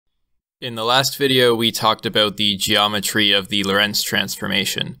In the last video, we talked about the geometry of the Lorentz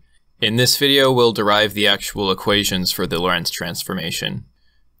transformation. In this video, we'll derive the actual equations for the Lorentz transformation.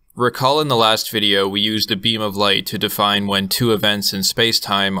 Recall in the last video, we used a beam of light to define when two events in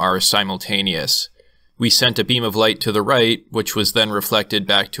space-time are simultaneous. We sent a beam of light to the right, which was then reflected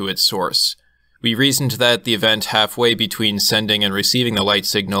back to its source. We reasoned that the event halfway between sending and receiving the light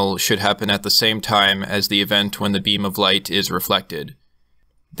signal should happen at the same time as the event when the beam of light is reflected.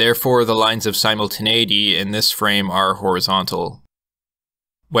 Therefore, the lines of simultaneity in this frame are horizontal.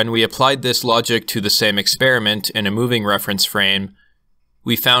 When we applied this logic to the same experiment in a moving reference frame,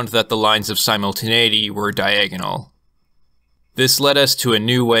 we found that the lines of simultaneity were diagonal. This led us to a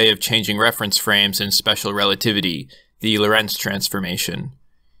new way of changing reference frames in special relativity, the Lorentz transformation.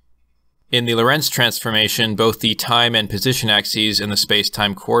 In the Lorentz transformation, both the time and position axes in the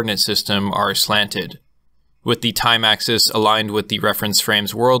space-time coordinate system are slanted, with the time axis aligned with the reference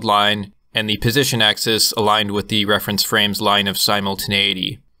frame's world line, and the position axis aligned with the reference frame's line of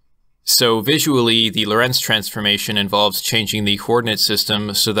simultaneity. So visually, the Lorentz transformation involves changing the coordinate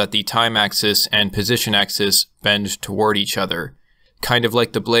system so that the time axis and position axis bend toward each other, kind of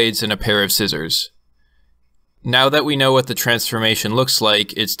like the blades in a pair of scissors. Now that we know what the transformation looks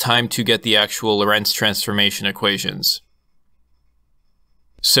like, it's time to get the actual Lorentz transformation equations.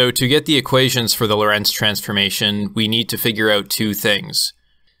 So to get the equations for the Lorentz transformation, we need to figure out two things.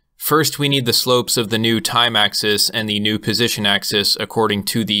 First, we need the slopes of the new time axis and the new position axis according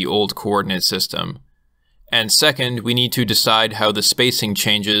to the old coordinate system. And second, we need to decide how the spacing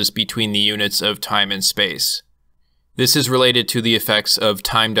changes between the units of time and space. This is related to the effects of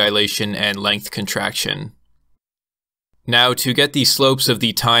time dilation and length contraction. Now, to get the slopes of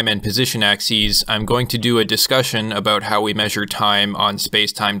the time and position axes, I'm going to do a discussion about how we measure time on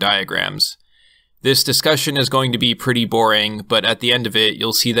space-time diagrams. This discussion is going to be pretty boring, but at the end of it,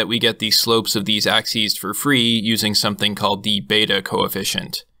 you'll see that we get the slopes of these axes for free using something called the beta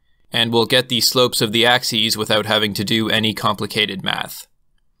coefficient. And we'll get the slopes of the axes without having to do any complicated math.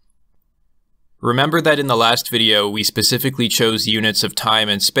 Remember that in the last video, we specifically chose units of time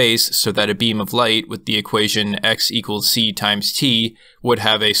and space so that a beam of light with the equation x equals c times t would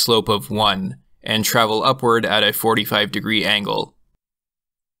have a slope of 1 and travel upward at a 45-degree angle.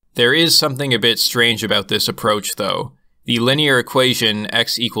 There is something a bit strange about this approach though. The linear equation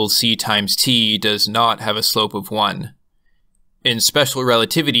x equals c times t does not have a slope of 1. In special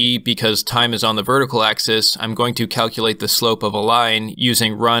relativity, because time is on the vertical axis, I'm going to calculate the slope of a line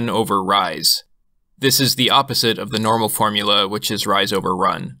using run over rise. This is the opposite of the normal formula, which is rise over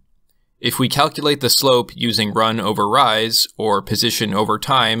run. If we calculate the slope using run over rise, or position over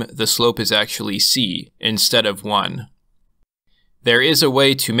time, the slope is actually c, instead of 1. There is a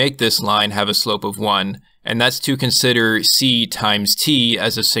way to make this line have a slope of 1, and that's to consider c times t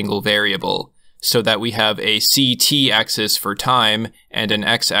as a single variable, so that we have a ct axis for time and an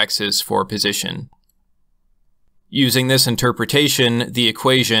x-axis for position. Using this interpretation, the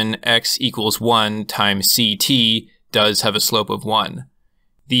equation x equals 1 times ct does have a slope of 1.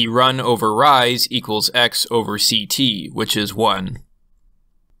 The run over rise equals x over ct, which is 1.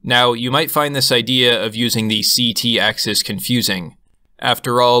 Now, you might find this idea of using the ct axis confusing.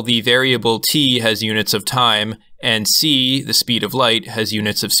 After all, the variable t has units of time, and c, the speed of light, has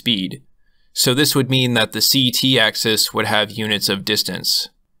units of speed. So this would mean that the ct axis would have units of distance.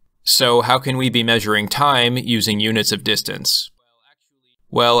 So how can we be measuring time using units of distance?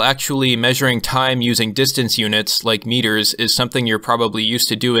 Well, actually, measuring time using distance units, like meters, is something you're probably used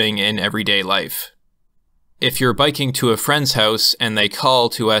to doing in everyday life. If you're biking to a friend's house and they call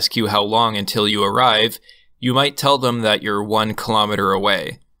to ask you how long until you arrive, you might tell them that you're 1 kilometer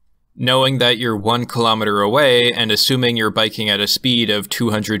away. Knowing that you're 1 kilometer away and assuming you're biking at a speed of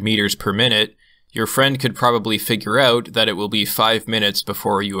 200 meters per minute, your friend could probably figure out that it will be 5 minutes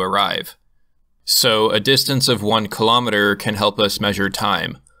before you arrive. So a distance of 1 kilometer can help us measure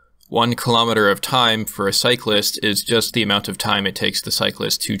time. 1 kilometer of time for a cyclist is just the amount of time it takes the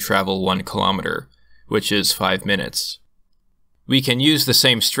cyclist to travel 1 kilometer, which is 5 minutes. We can use the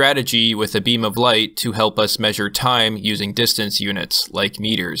same strategy with a beam of light to help us measure time using distance units, like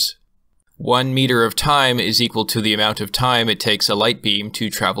meters. 1 meter of time is equal to the amount of time it takes a light beam to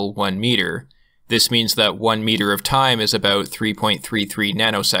travel 1 meter. This means that 1 meter of time is about 3.33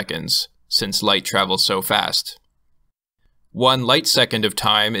 nanoseconds, since light travels so fast. 1 light second of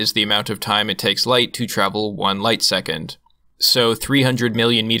time is the amount of time it takes light to travel 1 light second. So 300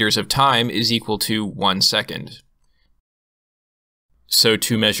 million meters of time is equal to 1 second. So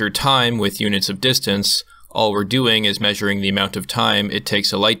to measure time with units of distance, all we're doing is measuring the amount of time it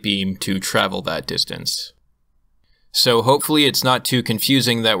takes a light beam to travel that distance. So hopefully it's not too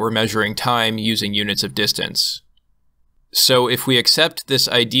confusing that we're measuring time using units of distance. So if we accept this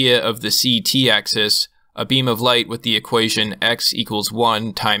idea of the CT axis, a beam of light with the equation x equals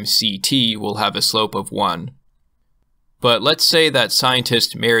 1 times CT will have a slope of 1. But let's say that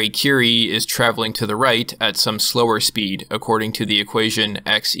scientist Marie Curie is traveling to the right at some slower speed according to the equation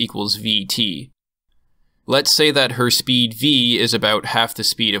x equals vt. Let's say that her speed v is about half the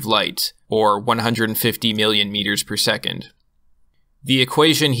speed of light, or 150 million meters per second. The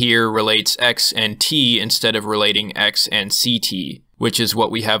equation here relates x and t instead of relating x and ct, which is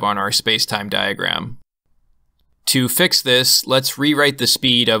what we have on our spacetime diagram. To fix this, let's rewrite the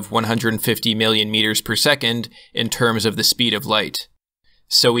speed of 150 million meters per second in terms of the speed of light.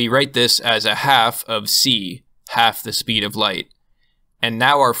 So we write this as a half of c, half the speed of light. And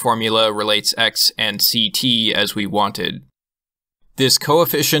now our formula relates x and ct as we wanted. This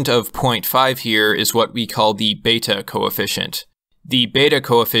coefficient of 0.5 here is what we call the beta coefficient. The beta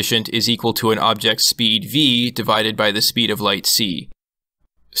coefficient is equal to an object's speed v divided by the speed of light c.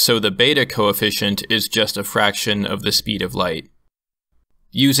 So the beta coefficient is just a fraction of the speed of light.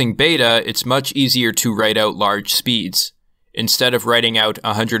 Using beta, it's much easier to write out large speeds. Instead of writing out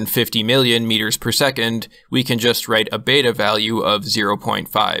 150 million meters per second, we can just write a beta value of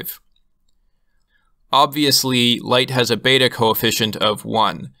 0.5. Obviously, light has a beta coefficient of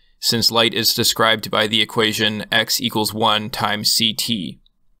 1, since light is described by the equation x equals 1 times ct.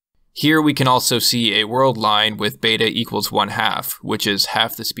 Here we can also see a world line with beta equals 1/2, which is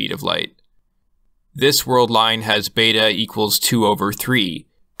half the speed of light. This world line has beta equals 2/3,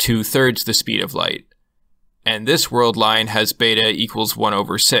 2/3 the speed of light. And this world line has beta equals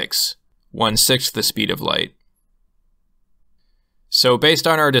 1/6, 1/6 the speed of light. So based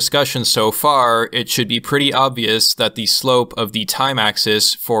on our discussion so far, it should be pretty obvious that the slope of the time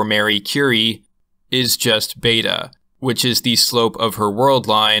axis for Marie Curie is just beta, which is the slope of her world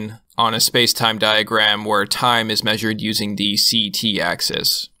line on a spacetime diagram where time is measured using the CT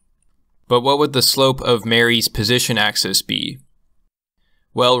axis. But what would the slope of Marie's position axis be?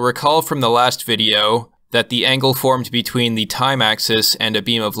 Well, recall from the last video that the angle formed between the time axis and a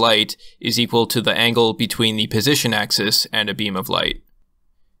beam of light is equal to the angle between the position axis and a beam of light.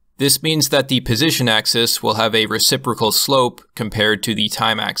 This means that the position axis will have a reciprocal slope compared to the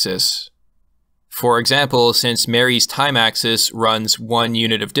time axis. For example, since Marie's time axis runs 1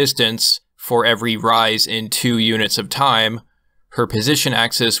 unit of distance for every rise in 2 units of time, her position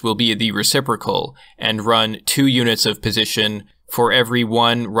axis will be the reciprocal and run 2 units of position for every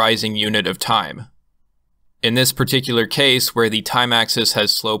 1 rising unit of time. In this particular case, where the time axis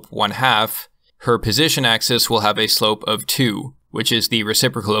has slope 1/2, her position axis will have a slope of 2, which is the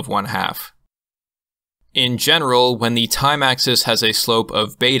reciprocal of 1/2. In general, when the time axis has a slope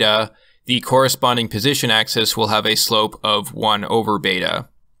of beta, the corresponding position axis will have a slope of 1/beta.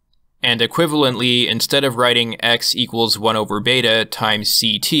 And equivalently, instead of writing x equals 1/beta times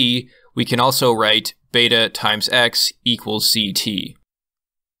ct, we can also write beta times x equals ct.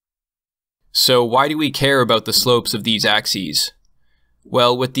 So why do we care about the slopes of these axes?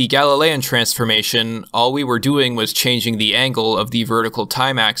 Well, with the Galilean transformation, all we were doing was changing the angle of the vertical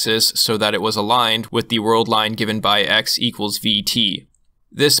time axis so that it was aligned with the world line given by x equals vt.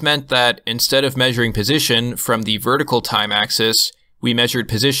 This meant that instead of measuring position from the vertical time axis, we measured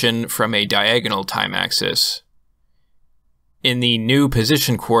position from a diagonal time axis. In the new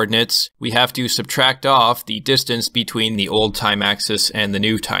position coordinates, we have to subtract off the distance between the old time axis and the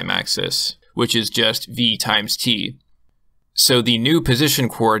new time axis, which is just v times t. So the new position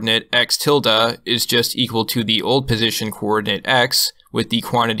coordinate x tilde is just equal to the old position coordinate x with the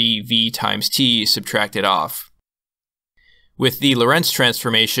quantity v times t subtracted off. With the Lorentz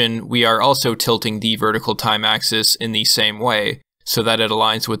transformation, we are also tilting the vertical time axis in the same way, so that it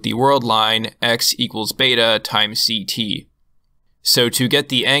aligns with the world line x equals beta times ct. So to get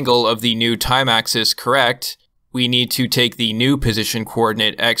the angle of the new time axis correct, we need to take the new position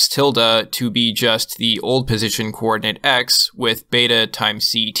coordinate x tilde to be just the old position coordinate x with beta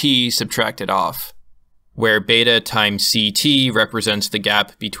times ct subtracted off, where beta times ct represents the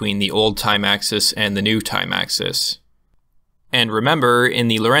gap between the old time axis and the new time axis. And remember, in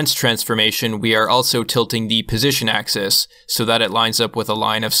the Lorentz transformation, we are also tilting the position axis so that it lines up with a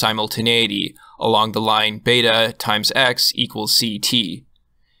line of simultaneity along the line beta times x equals ct.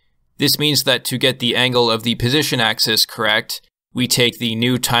 This means that to get the angle of the position axis correct, we take the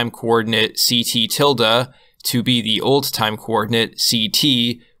new time coordinate ct tilde to be the old time coordinate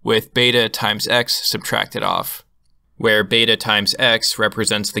ct with beta times x subtracted off, where beta times x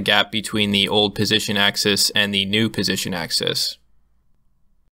represents the gap between the old position axis and the new position axis.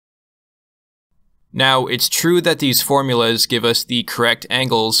 Now, it's true that these formulas give us the correct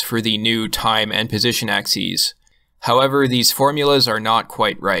angles for the new time and position axes. However, these formulas are not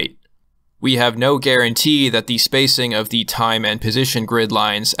quite right. We have no guarantee that the spacing of the time and position grid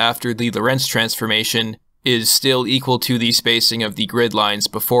lines after the Lorentz transformation is still equal to the spacing of the grid lines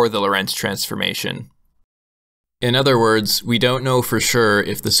before the Lorentz transformation. In other words, we don't know for sure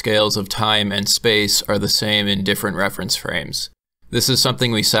if the scales of time and space are the same in different reference frames. This is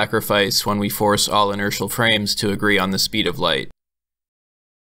something we sacrifice when we force all inertial frames to agree on the speed of light.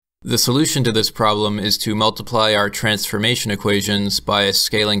 The solution to this problem is to multiply our transformation equations by a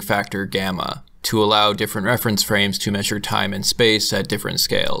scaling factor gamma, to allow different reference frames to measure time and space at different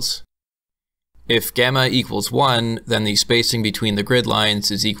scales. If gamma equals 1, then the spacing between the grid lines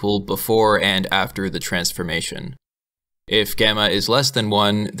is equal before and after the transformation. If gamma is less than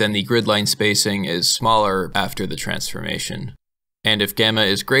 1, then the grid line spacing is smaller after the transformation. And if gamma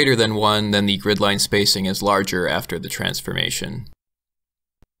is greater than 1, then the grid line spacing is larger after the transformation.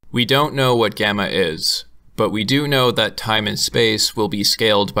 We don't know what gamma is, but we do know that time and space will be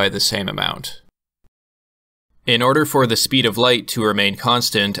scaled by the same amount. In order for the speed of light to remain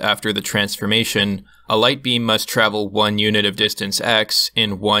constant after the transformation, a light beam must travel 1 unit of distance x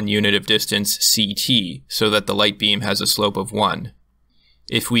in 1 unit of distance ct, so that the light beam has a slope of 1.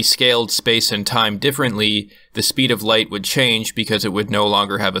 If we scaled space and time differently, the speed of light would change because it would no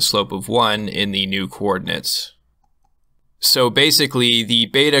longer have a slope of 1 in the new coordinates. So basically, the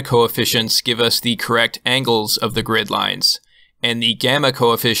beta coefficients give us the correct angles of the grid lines, and the gamma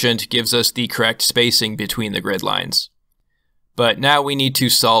coefficient gives us the correct spacing between the grid lines. But now we need to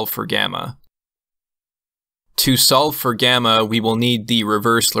solve for gamma. To solve for gamma, we will need the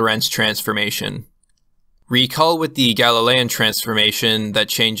reverse Lorentz transformation. Recall with the Galilean transformation that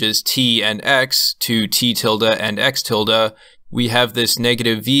changes t and x to t tilde and x tilde, we have this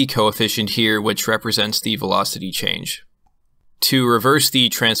negative v coefficient here which represents the velocity change. To reverse the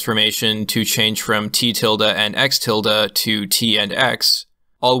transformation to change from t tilde and x tilde to t and x,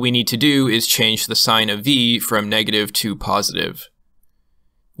 all we need to do is change the sign of v from negative to positive.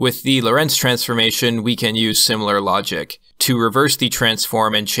 With the Lorentz transformation, we can use similar logic. To reverse the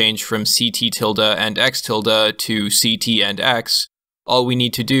transform and change from ct tilde and x tilde to ct and x, all we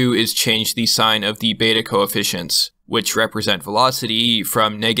need to do is change the sign of the beta coefficients, which represent velocity,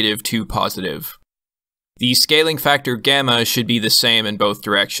 from negative to positive. The scaling factor gamma should be the same in both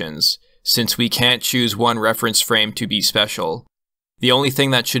directions, since we can't choose one reference frame to be special. The only thing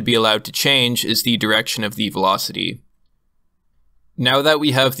that should be allowed to change is the direction of the velocity. Now that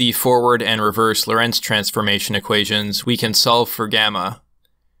we have the forward and reverse Lorentz transformation equations, we can solve for gamma.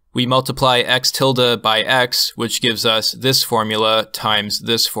 We multiply x tilde by x, which gives us this formula times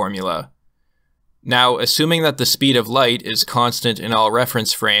this formula. Now, assuming that the speed of light is constant in all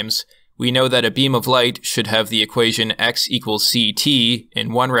reference frames, we know that a beam of light should have the equation x equals ct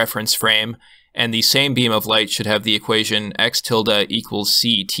in one reference frame, and the same beam of light should have the equation x tilde equals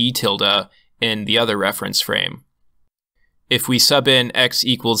ct tilde in the other reference frame. If we sub in x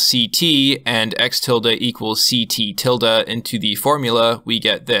equals ct and x tilde equals ct tilde into the formula, we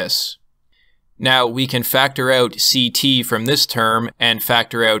get this. Now we can factor out ct from this term and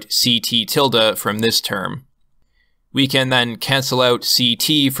factor out ct tilde from this term. We can then cancel out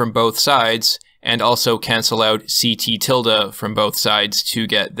ct from both sides and also cancel out ct tilde from both sides to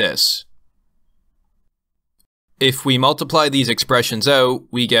get this. If we multiply these expressions out,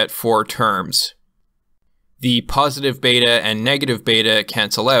 we get 4 terms. The positive beta and negative beta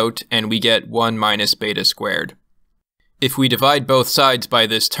cancel out, and we get 1 minus beta squared. If we divide both sides by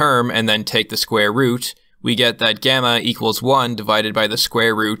this term and then take the square root, we get that gamma equals 1 divided by the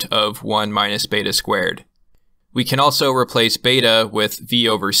square root of 1 minus beta squared. We can also replace beta with v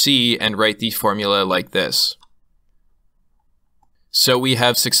over c and write the formula like this. So we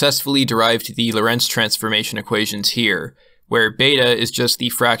have successfully derived the Lorentz transformation equations here, where beta is just the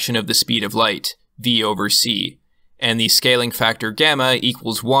fraction of the speed of light, v over c, and the scaling factor gamma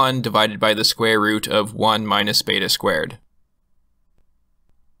equals 1 divided by the square root of 1 minus beta squared.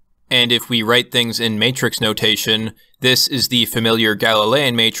 And if we write things in matrix notation, this is the familiar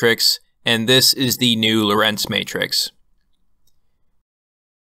Galilean matrix, and this is the new Lorentz matrix.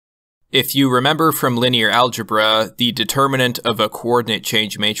 If you remember from linear algebra, the determinant of a coordinate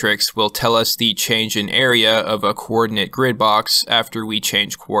change matrix will tell us the change in area of a coordinate grid box after we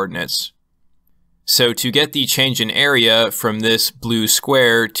change coordinates. So to get the change in area from this blue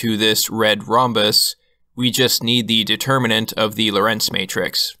square to this red rhombus, we just need the determinant of the Lorentz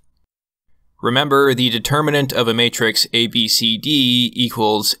matrix. Remember, the determinant of a matrix ABCD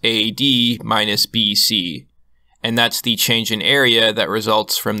equals AD minus BC, and that's the change in area that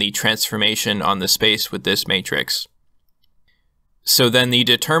results from the transformation on the space with this matrix. So then the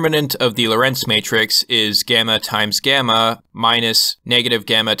determinant of the Lorentz matrix is gamma times gamma minus negative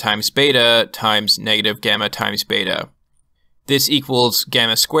gamma times beta times negative gamma times beta. This equals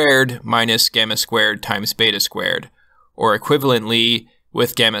gamma squared minus gamma squared times beta squared, or equivalently,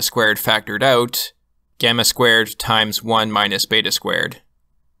 with gamma squared factored out, gamma squared times 1 minus beta squared.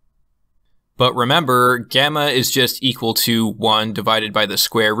 But remember, gamma is just equal to 1 divided by the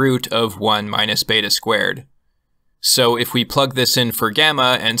square root of 1 minus beta squared. So if we plug this in for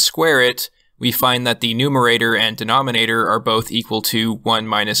gamma and square it, we find that the numerator and denominator are both equal to 1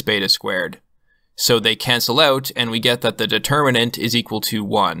 minus beta squared. So they cancel out, and we get that the determinant is equal to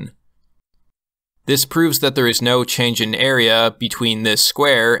 1. This proves that there is no change in area between this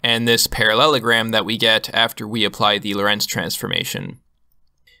square and this parallelogram that we get after we apply the Lorentz transformation.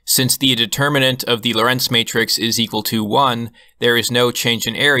 Since the determinant of the Lorentz matrix is equal to 1, there is no change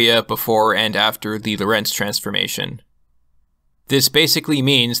in area before and after the Lorentz transformation. This basically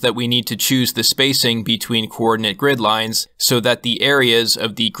means that we need to choose the spacing between coordinate grid lines so that the areas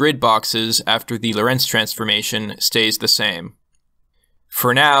of the grid boxes after the Lorentz transformation stays the same.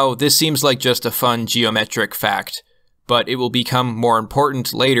 For now, this seems like just a fun geometric fact, but it will become more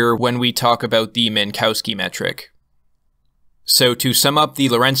important later when we talk about the Minkowski metric. So to sum up the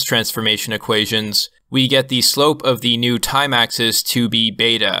Lorentz transformation equations, we get the slope of the new time axis to be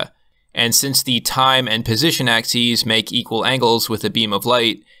beta, and since the time and position axes make equal angles with a beam of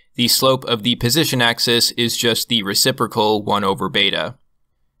light, the slope of the position axis is just the reciprocal 1 over beta.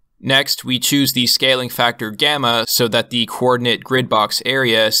 Next, we choose the scaling factor gamma so that the coordinate grid box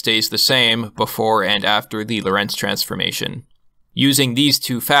area stays the same before and after the Lorentz transformation. Using these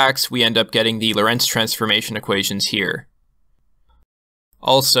two facts, we end up getting the Lorentz transformation equations here.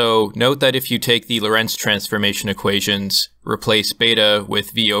 Also, note that if you take the Lorentz transformation equations, replace beta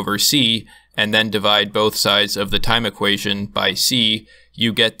with v over c, and then divide both sides of the time equation by c,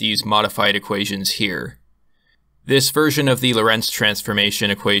 you get these modified equations here. This version of the Lorentz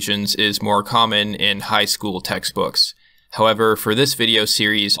transformation equations is more common in high school textbooks. However, for this video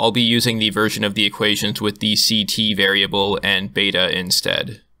series, I'll be using the version of the equations with the ct variable and beta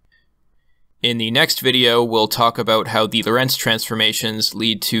instead. In the next video, we'll talk about how the Lorentz transformations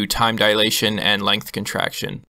lead to time dilation and length contraction.